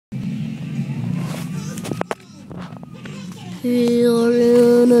We are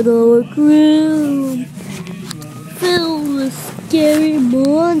in a dark room filled with scary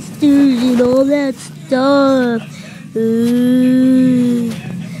monsters and all that stuff.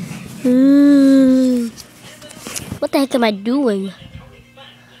 What the heck am I doing?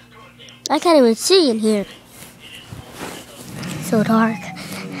 I can't even see in here. So dark.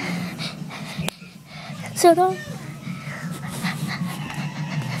 So dark.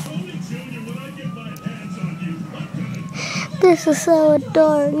 This is so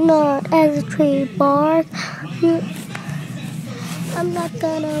dark, not as a tree bark. I'm not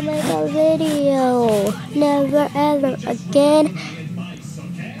gonna make a video. Never ever again.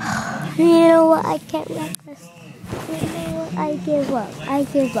 You know what? I can't make this. You know what? I give up. I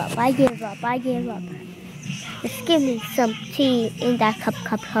give up. I give up. I give up. Just give me some tea in that cup.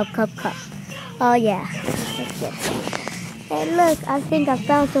 Oh yeah. That's it. Hey look, I think I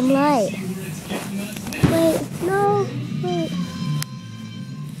found some light. Wait, no. Wait.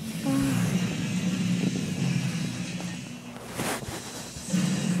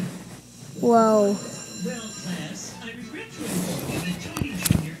 Whoa.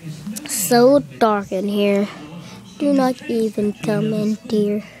 So dark in here. Do not even come in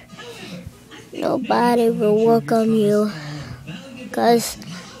here. Nobody will welcome you. Because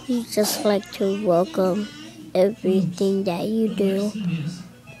you just like to welcome everything that you do.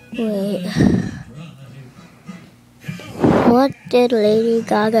 Wait. What did Lady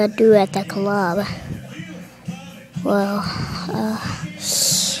Gaga do at the club? Well,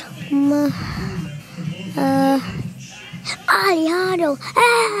 Aliano.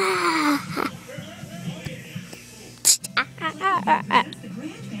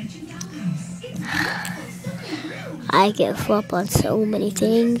 I give up on so many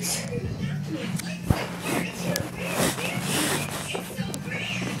things.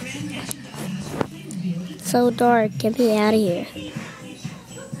 So dark. Get me out of here.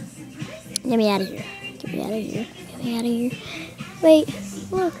 Get me out of here. Get me out of here. Get me out of here. Wait,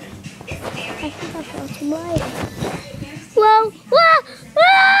 look. I think I found some light. Whoa!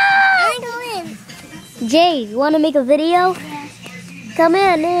 I go in. Jade, you want to make a video? Yeah. Come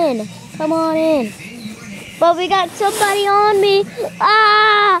in. Come on in. But we got somebody on me.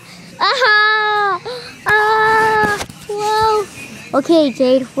 Whoa. Okay,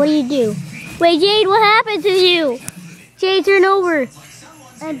 Jade, what do you do? Wait, Jade, what happened to you? Jade, turn over.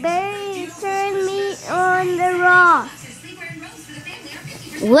 And Barry turned me on the rock.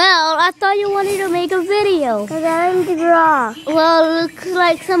 Well, I thought you wanted to make a video. Because I'm on the rock. Well, it looks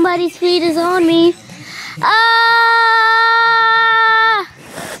like somebody's feet is on me.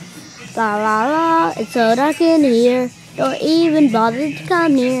 La la la, it's so dark in here. Don't even bother to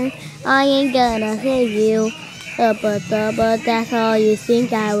come near. I ain't gonna save you. But that's all you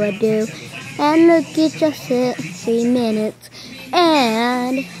think I would do. And look, it just hit 3 minutes.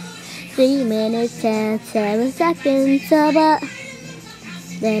 And 3 minutes and 7 seconds.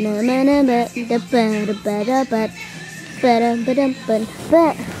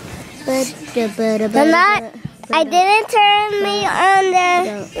 I didn't turn me on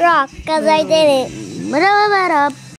the rock because I didn't.